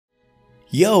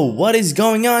Yo, what is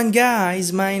going on,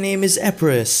 guys? My name is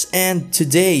Epiruss, and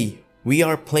today we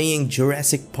are playing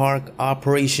Jurassic Park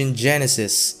Operation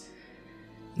Genesis.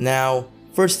 Now,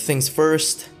 first things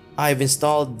first, I've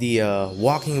installed the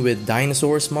Walking with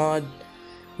Dinosaurs mod,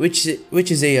 which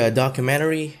is a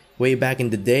documentary way back in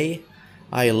the day.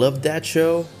 I loved that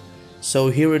show, so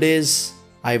here it is.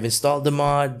 I've installed the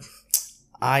mod.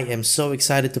 I am so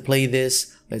excited to play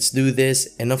this. Let's do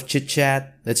this. Enough chit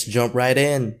chat. Let's jump right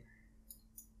in.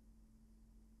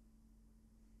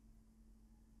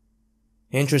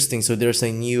 Interesting, so there's a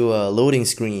new loading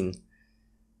screen.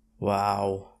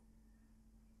 Wow.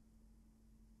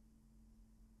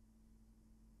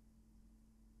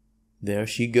 There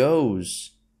she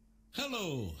goes.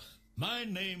 Hello, my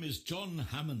name is John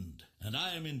Hammond, and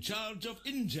I am in charge of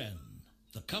InGen,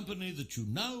 the company that you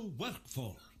now work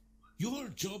for. Your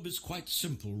job is quite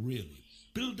simple, really.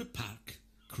 Build a park,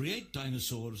 create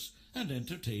dinosaurs, and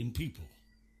entertain people.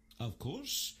 Of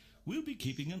course, we'll be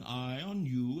keeping an eye on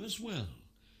you as well.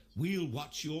 We'll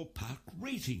watch your park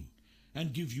rating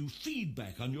and give you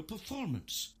feedback on your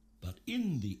performance. But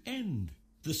in the end,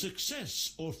 the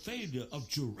success or failure of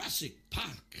Jurassic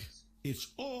Park, it's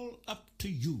all up to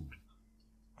you.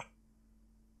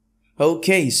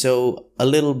 Okay, so a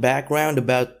little background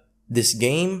about this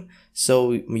game.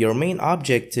 So your main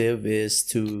objective is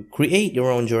to create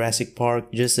your own Jurassic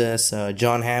Park, just as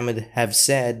John Hammond have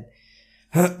said.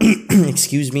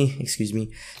 excuse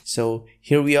me. So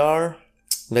here we are.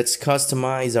 Let's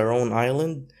customize our own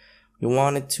island. We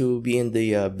want it to be in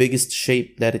the biggest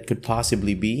shape that it could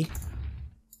possibly be.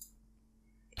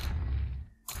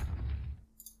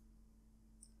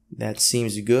 That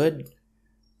seems good.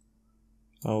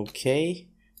 Okay,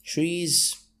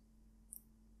 trees.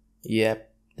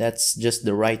 Yep, that's just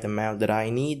the right amount that I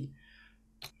need.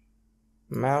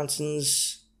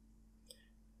 Mountains.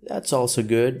 That's also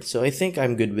good. So I think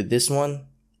I'm good with this one.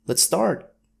 Let's start.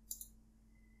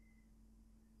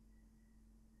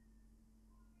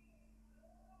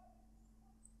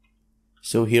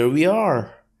 So here we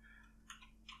are.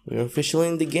 We're officially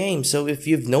in the game. So if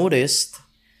you've noticed,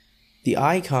 the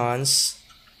icons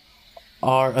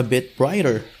are a bit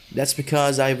brighter. That's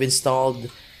because I've installed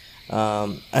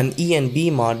an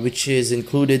ENB mod, which is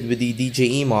included with the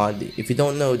DJE mod. If you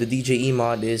don't know, the DJE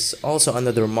mod is also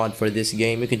another mod for this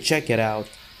game. You can check it out.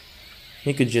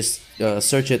 You could just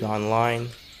search it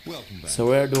online. Welcome back. So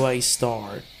where do I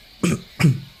start?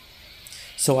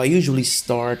 So I usually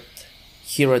start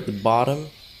here at the bottom.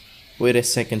 Wait a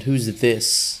second, who's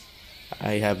this?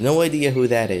 I have no idea who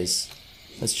that is.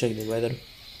 Let's check the weather.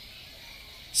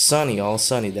 Sunny, all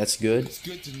sunny, that's good. It's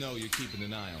good to know you're keeping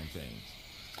an eye on things.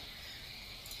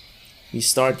 We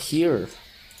start here.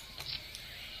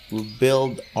 We'll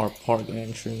build our park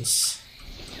entrance.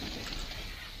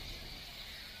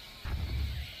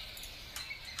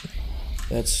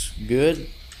 That's good.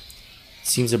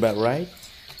 Seems about right.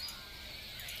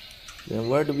 Then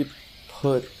where do we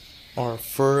put our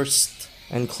first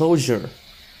enclosure?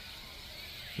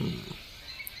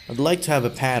 I'd like to have a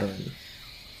pattern.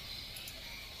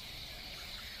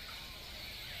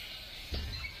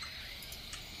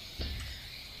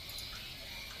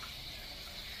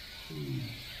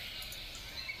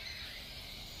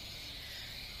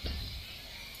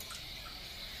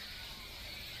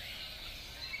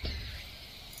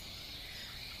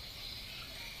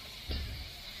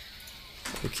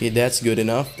 Okay, that's good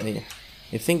enough.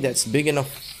 I think that's big enough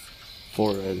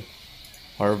for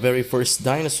our very first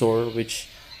dinosaur, which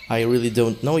I really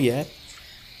don't know yet.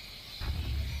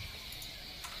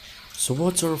 So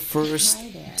what's our first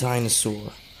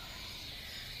dinosaur?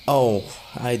 Oh,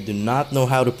 I do not know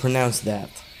how to pronounce that.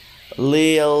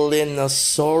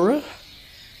 Leolinosaur?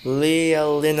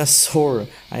 Leolinosaur.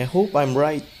 I hope I'm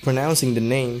right pronouncing the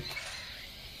name.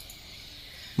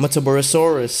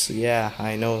 Metaborasaurus. Yeah,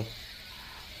 I know.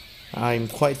 I'm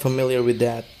quite familiar with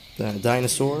that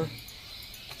dinosaur.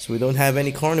 So we don't have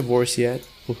any carnivores yet.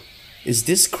 Is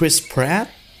this Chris Pratt?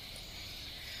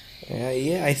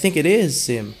 Yeah, I think it is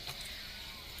him.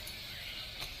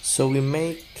 So we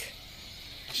make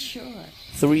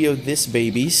 3 of these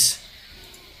babies.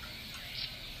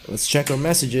 Let's check our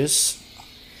messages.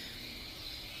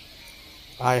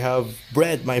 I have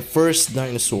bred my first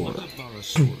dinosaur.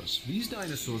 These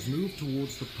dinosaurs move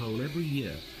towards the pole every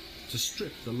year to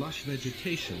strip the lush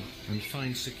vegetation and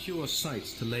find secure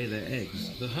sites to lay their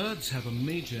eggs. The herds have a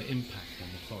major impact on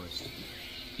the forest.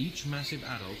 Each massive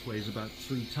adult weighs about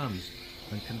 3 tons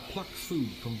and can pluck food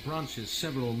from branches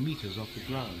several meters off the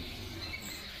ground.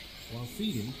 While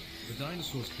feeding, the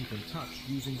dinosaurs keep in touch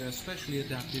using their specially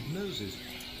adapted noses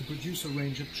to produce a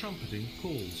range of trumpeting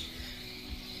calls.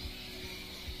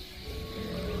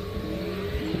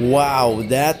 Wow,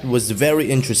 that was very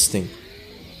interesting.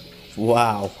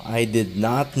 Wow, I did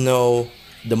not know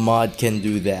the mod can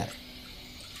do that.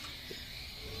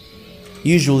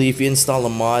 Usually if you install a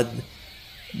mod,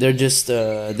 there's just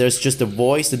a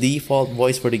voice, the default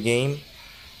voice for the game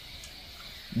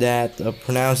that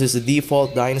pronounces the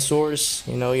default dinosaurs,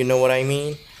 you know what I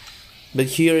mean. But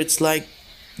here it's like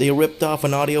they ripped off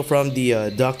an audio from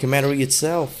the documentary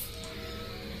itself.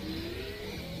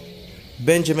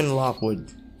 Benjamin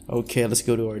Lockwood. Okay, let's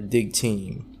go to our dig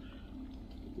team.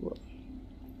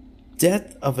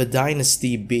 Death of a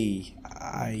Dynasty B.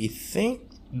 I think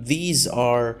these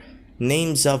are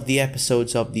names of the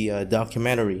episodes of the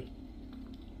documentary.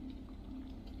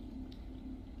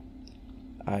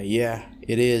 Yeah,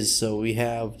 it is. So we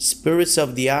have Spirits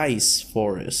of the Ice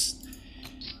Forest.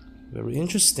 Very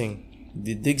interesting.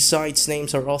 The dig sites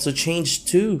names are also changed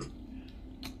too.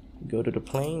 Go to the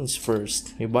plains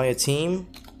first. We buy a team.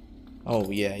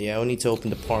 Oh yeah, we need to open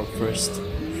the park first.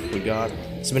 Forgot.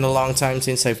 It's been a long time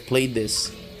since I've played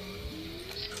this.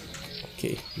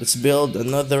 Okay, let's build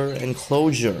another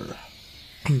enclosure.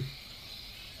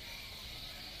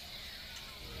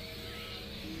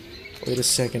 Wait a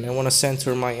second, I want to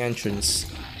center my entrance.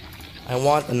 I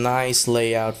want a nice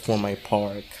layout for my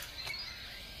park.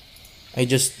 I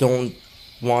just don't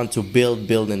want to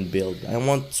build. I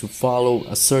want to follow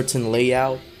a certain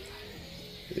layout,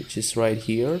 which is right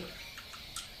here.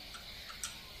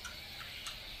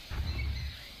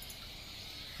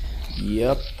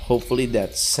 Yep, hopefully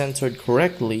that's centered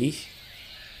correctly.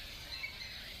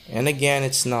 And again,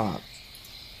 it's not.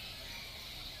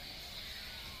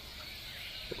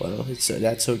 Well,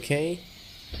 that's okay.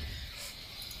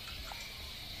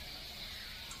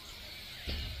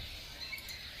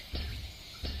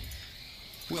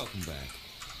 Welcome back.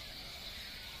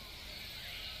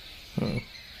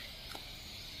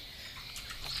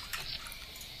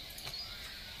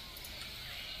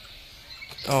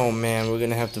 Oh man, we're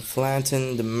gonna have to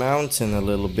flatten the mountain a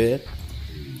little bit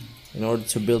in order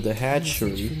to build a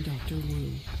hatchery.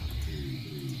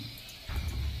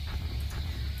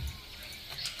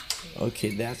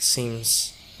 Okay, that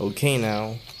seems okay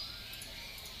now.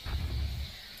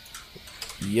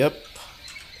 Yep.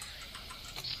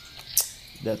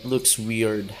 That looks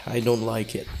weird. I don't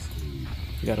like it.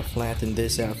 Gotta flatten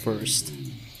this out first.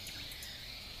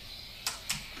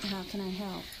 How can I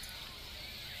help?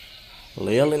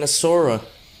 Leelinosaura.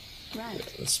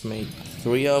 Right. Let's make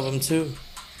 3 of them too.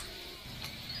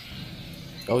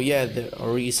 Oh yeah,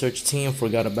 our research team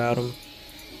forgot about them.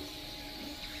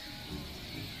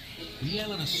 The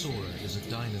Epiruss is a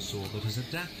dinosaur that has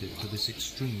adapted to this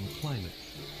extreme climate.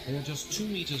 They are just 2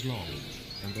 meters long,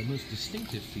 and their most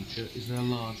distinctive feature is their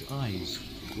large eyes,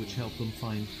 which help them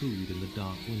find food in the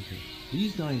dark winter.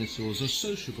 These dinosaurs are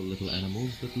sociable little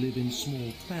animals that live in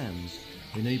small clans,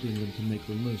 enabling them to make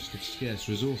the most of scarce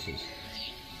resources.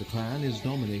 The clan is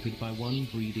dominated by one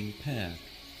breeding pair,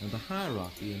 and the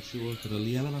hierarchy ensures that a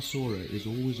Leelinosaura is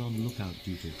always on lookout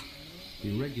duty.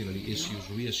 He regularly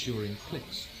issues reassuring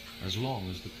clicks as long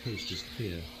as the coast is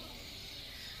clear.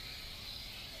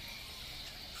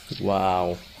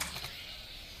 Wow.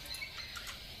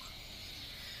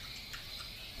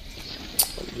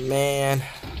 Man,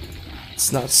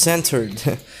 it's not centered.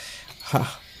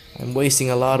 I'm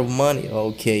wasting a lot of money.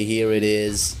 Okay, here it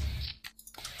is.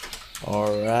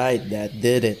 Alright, that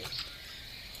did it.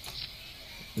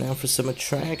 Now for some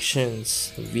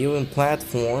attractions. Viewing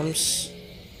platforms.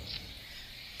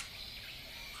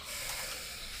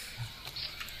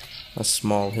 A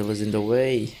small hill is in the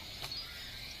way.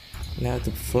 Now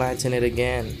to flatten it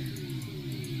again.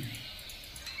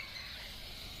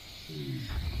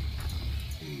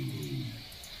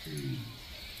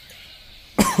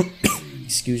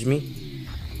 Excuse me.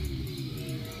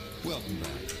 Welcome back.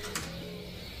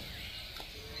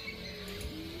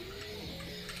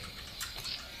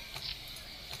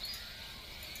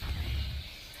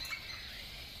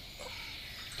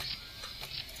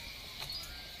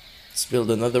 Let's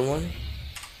build another one.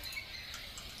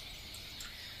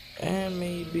 And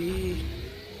maybe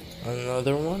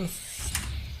another one.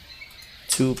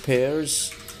 2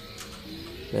 pairs.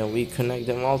 Then we connect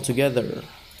them all together.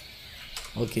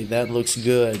 Okay, that looks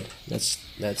good.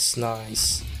 That's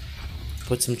nice.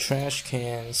 Put some trash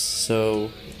cans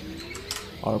so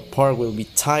our park will be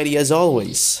tidy as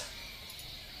always.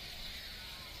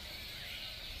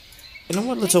 You know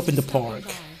what? Let's open the park.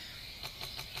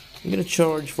 I'm gonna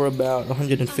charge for about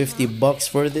 150 bucks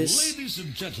for this. Ladies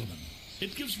and gentlemen,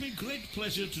 it gives me great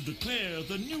pleasure to declare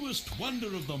the newest wonder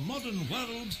of the modern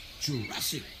world,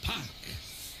 Jurassic Park,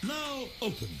 now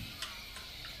open.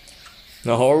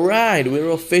 Alright,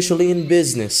 we're officially in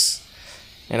business.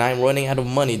 and I'm running out of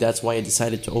money. That's why I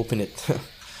decided to open it.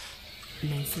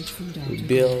 Message from We Dr.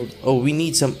 build. Oh, we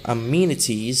need some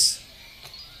amenities.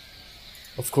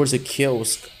 Of course, a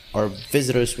kiosk. Our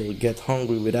visitors will get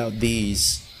hungry without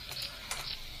these.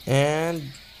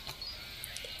 And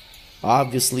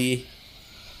obviously,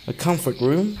 a comfort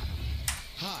room,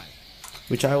 Hi.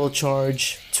 which I will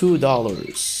charge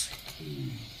 $2.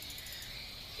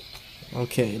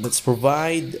 Okay, let's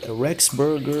provide a Rex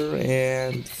burger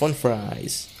and fun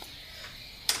fries.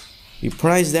 We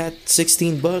price that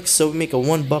 16 bucks, so we make a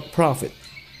 $1 profit.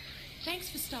 Thanks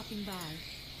for stopping by.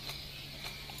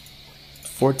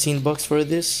 14 bucks for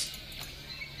this.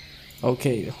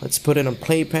 Okay, let's put it on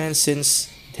playpen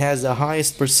since it has the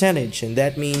highest percentage, and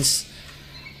that means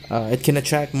it can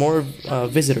attract more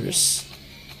visitors.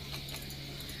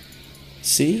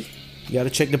 See, you gotta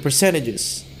check the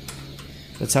percentages.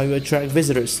 That's how you attract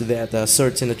visitors to that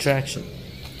certain attraction.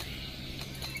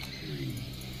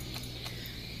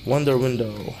 Wonder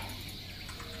window.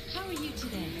 How are you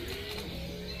today?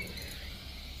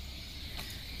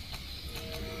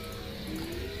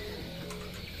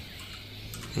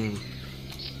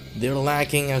 They're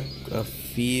lacking a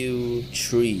few I'm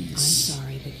trees.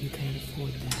 sorry that you can't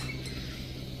afford that.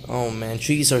 Oh man,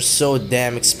 trees are so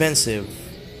damn expensive.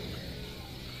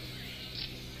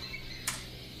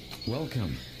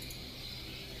 Welcome.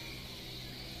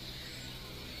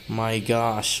 My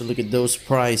gosh, look at those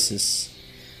prices.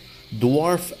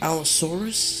 Dwarf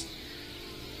Allosaurus?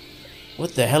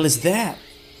 What the hell is that?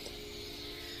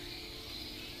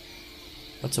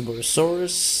 What's a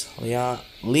Borosaurus?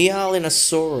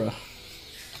 Lealinasaura.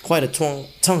 Quite a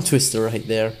tongue twister right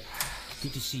there.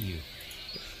 Good to see you.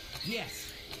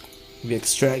 Yes. We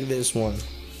extract this one.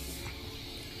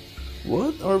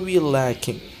 What are we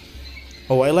lacking?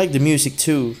 Oh, I like the music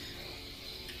too.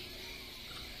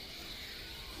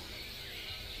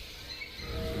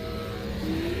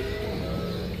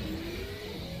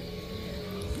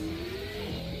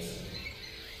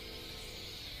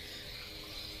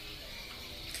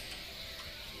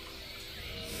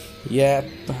 Yep,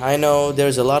 I know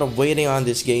there's a lot of waiting on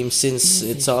this game since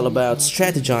it's all about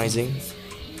strategizing.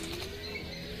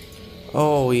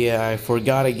 Oh yeah, I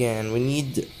forgot again. We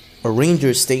need a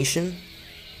ranger station.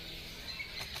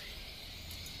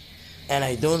 And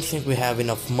I don't think we have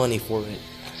enough money for it.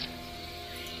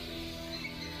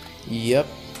 Yep,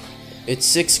 it's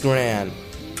 6 grand.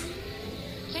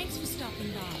 Thanks for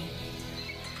stopping by.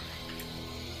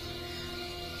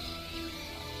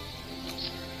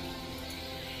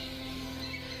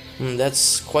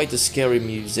 That's quite the scary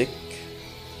music.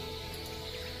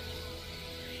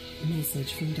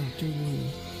 Message from Dr. Wu.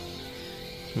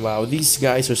 Wow, these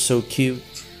guys are so cute.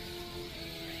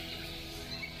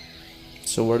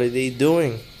 So what are they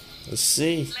doing? Let's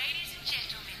see. Ladies and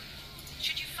gentlemen,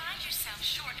 should you find yourself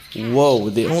short of cash, Whoa,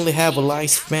 they only have a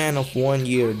lifespan of 1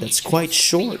 year. That's quite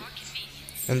short. your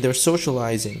convenience. And they're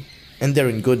socializing. And they're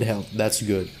in good health. That's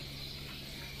good.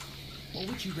 What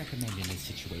would you recommend in this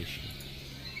situation?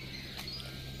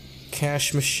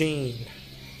 Cash machine.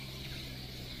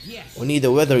 Yes. We need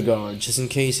a weather guard just in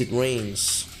case it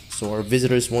rains, so our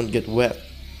visitors won't get wet.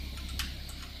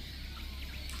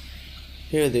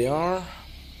 Here they are.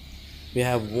 We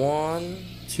have 1,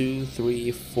 2,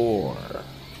 3, 4.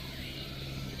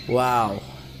 Wow.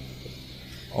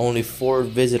 Only 4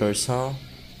 visitors, huh?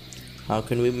 How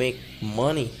can we make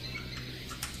money?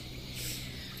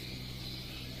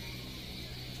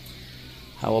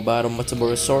 How about a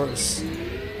Metaborosaurus?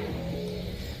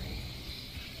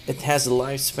 It has a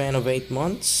lifespan of 8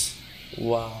 months.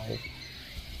 Wow.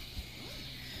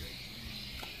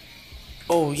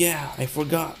 Oh yeah, I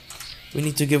forgot. We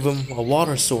need to give him a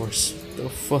water source. The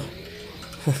fuck?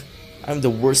 I'm the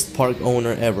worst park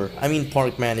owner ever. I mean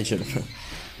park manager.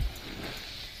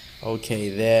 Okay,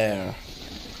 there.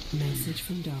 Message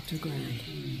from Dr. Grant.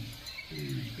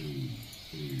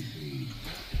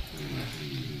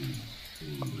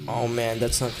 Oh man,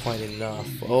 that's not quite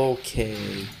enough.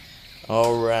 Okay.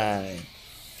 Alright.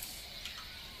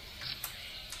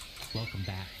 Welcome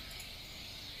back.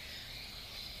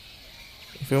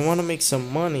 If I want to make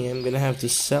some money, I'm gonna have to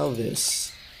sell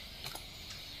this.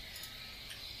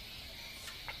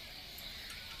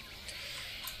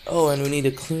 Oh, and we need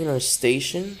a cleaner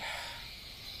station,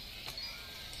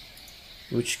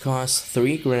 which costs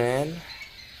 3 grand.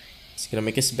 It's gonna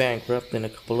make us bankrupt in a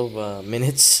couple of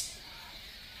minutes.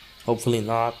 Hopefully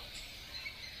not.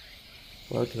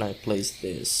 Where can I place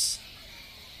this?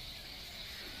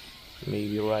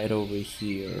 Maybe right over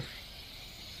here.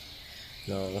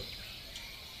 No.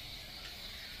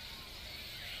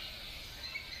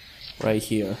 Right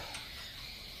here.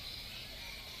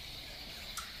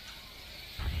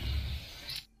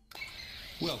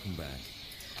 Welcome back.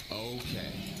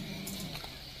 Okay.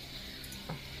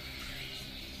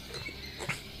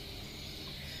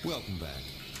 Welcome back.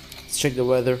 Let's check the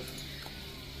weather.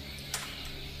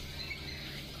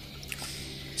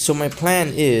 So my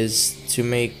plan is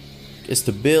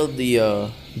to build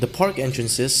the park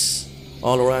entrances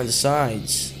all around the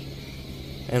sides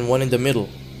and one in the middle.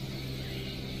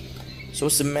 So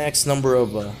what's the max number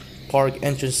of park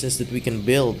entrances that we can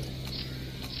build?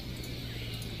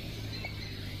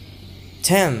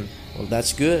 10. Well,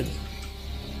 that's good.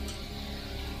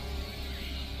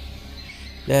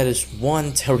 That is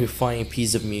one terrifying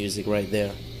piece of music right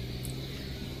there.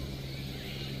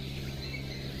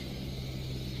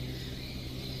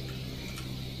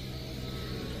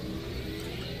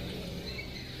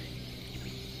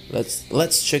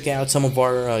 Let's check out some of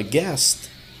our guests.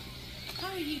 How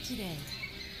are you today?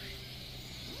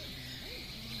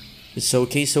 It's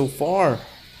okay so far.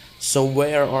 So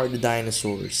where are the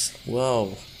dinosaurs?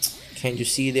 Whoa, can't you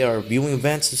see there are viewing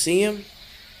vents to see them?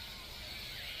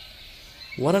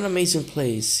 What an amazing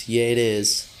place. Yeah, it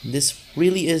is. This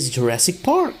really is Jurassic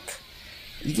Park.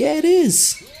 Yeah, it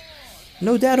is.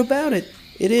 No doubt about it.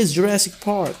 It is Jurassic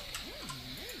Park.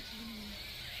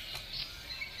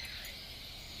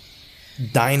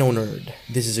 Dino Nerd.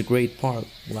 This is a great park.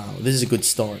 Wow, this is a good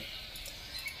start.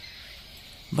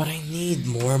 But I need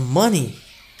more money.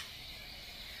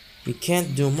 We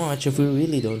can't do much if we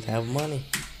really don't have money.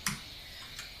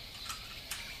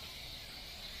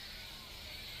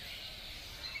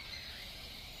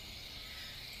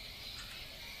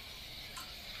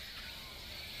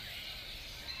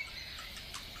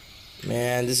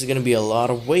 Man, this is gonna be a lot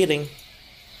of waiting.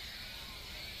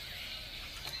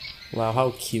 Wow, how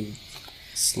cute.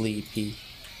 Sleepy.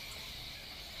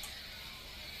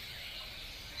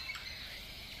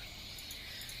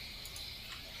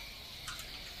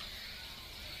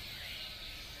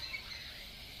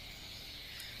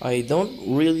 I don't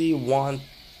really want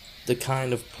the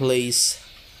kind of place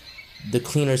the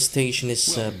cleaner station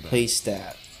is placed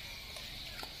at.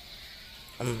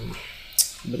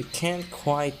 But I can't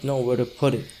quite know where to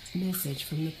put it. Message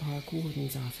from the park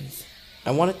warden's office.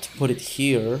 I wanted to put it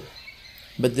here,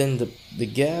 but then the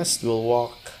guest will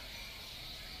walk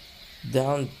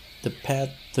down the path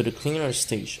to the cleaner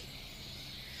station.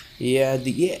 Yeah,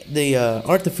 the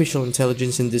artificial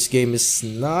intelligence in this game is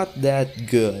not that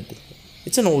good.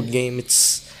 It's an old game.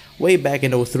 It's way back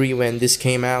in 03 when this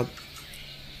came out,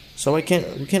 so we can't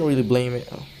really blame it,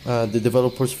 the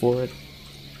developers for it.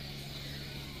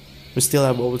 We still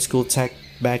have old school tech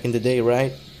back in the day,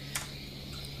 right?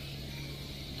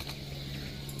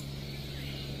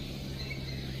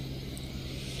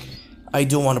 I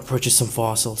do want to purchase some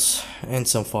fossils and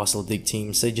some fossil dig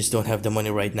teams. I just don't have the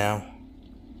money right now.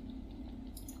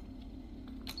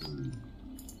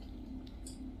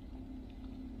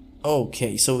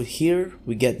 Okay, so here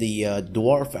we get the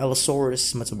dwarf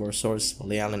Allosaurus, Metabosaurus,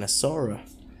 Lealinosaura.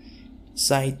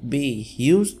 Site B,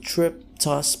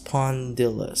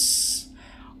 Eustreptospondylus.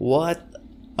 What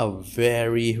a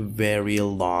very, very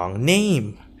long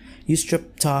name.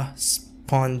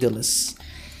 Eustreptospondylus.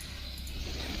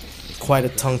 Quite a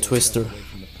tongue twister.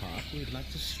 We'd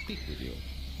like to speak with you.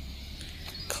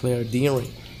 Claire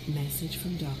Deering. Message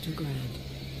from Dr. Grant.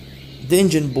 The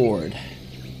engine board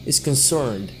is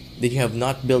concerned that you have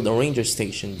not built a ranger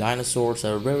station. Dinosaurs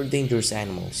are very dangerous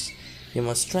animals. You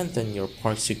must strengthen your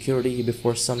park security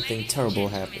before something terrible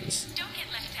happens. Don't get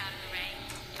left out of the rain.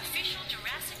 Official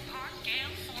Jurassic Park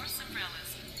Gale Force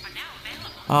umbrellas are now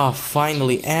available. Ah,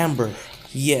 finally, Amber.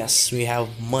 Yes, we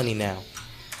have money now.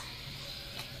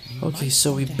 Okay,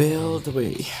 so we build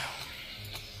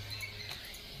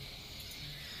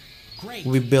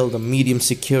we build a medium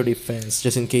security fence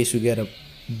just in case we get a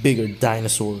bigger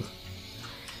dinosaur.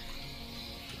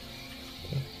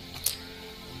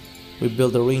 We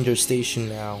build a ranger station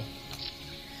now.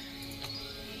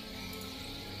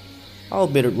 I'll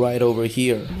build it right over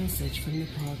here. Message from the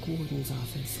park warden's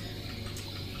office.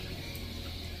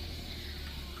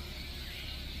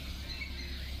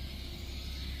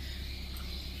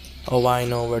 Oh, I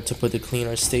know where to put the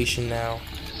cleaner station now.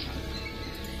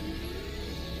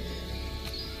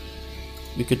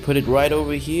 We could put it right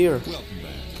over here. Welcome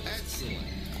back. Excellent.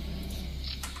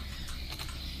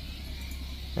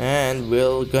 And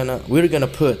we're gonna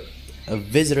put a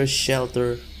visitor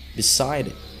shelter beside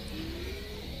it.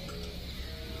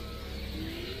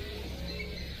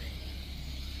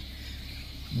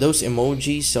 Those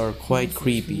emojis are quite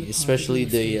creepy, especially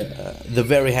the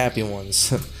very happy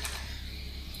ones.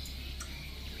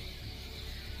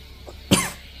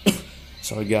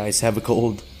 Sorry guys, have a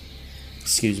cold.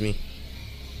 Excuse me.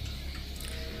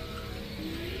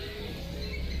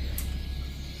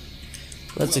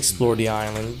 Let's explore the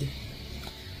island.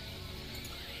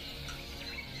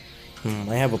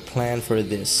 I have a plan for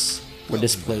this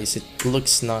place. It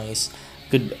looks nice.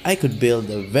 I could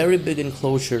build a very big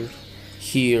enclosure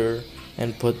here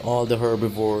and put all the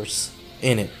herbivores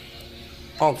in it.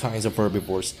 All kinds of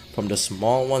herbivores, from the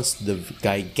small ones to the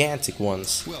gigantic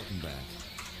ones. Welcome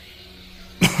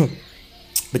back.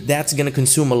 But that's gonna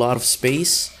consume a lot of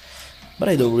space, but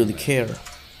I don't really care.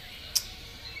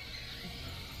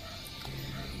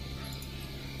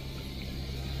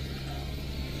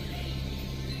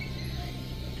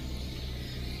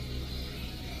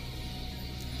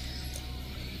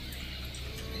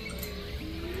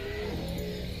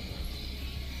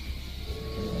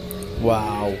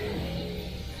 Wow.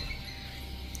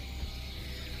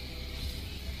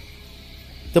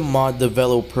 The mod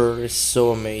developer is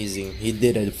so amazing. He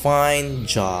did a fine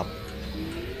job.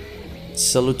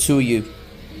 Salute to you.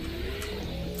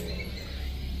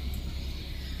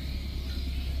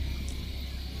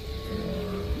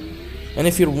 And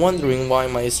if you're wondering why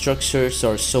my structures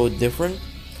are so different,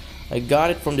 I got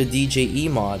it from the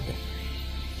DJE mod.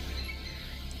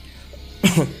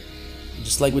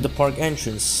 Just like with the park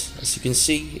entrance, as you can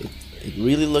see, it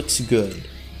really looks good.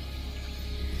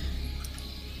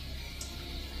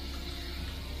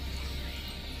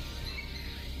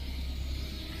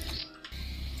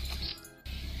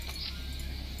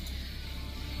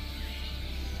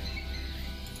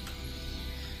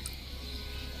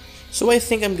 So I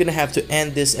think I'm gonna have to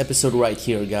end this episode right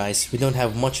here, guys. We don't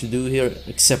have much to do here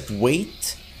except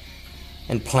wait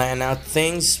and plan out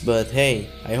things, but hey,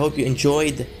 I hope you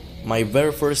enjoyed my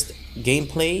very first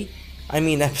gameplay,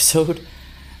 episode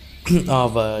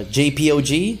of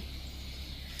JPOG.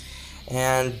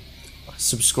 And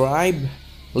subscribe,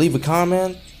 leave a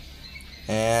comment,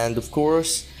 and of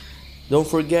course don't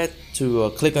forget to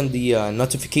click on the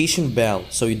notification bell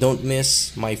so you don't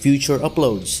miss my future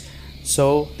uploads.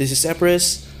 So this is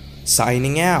Epiruss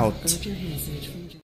signing out. Urgent message from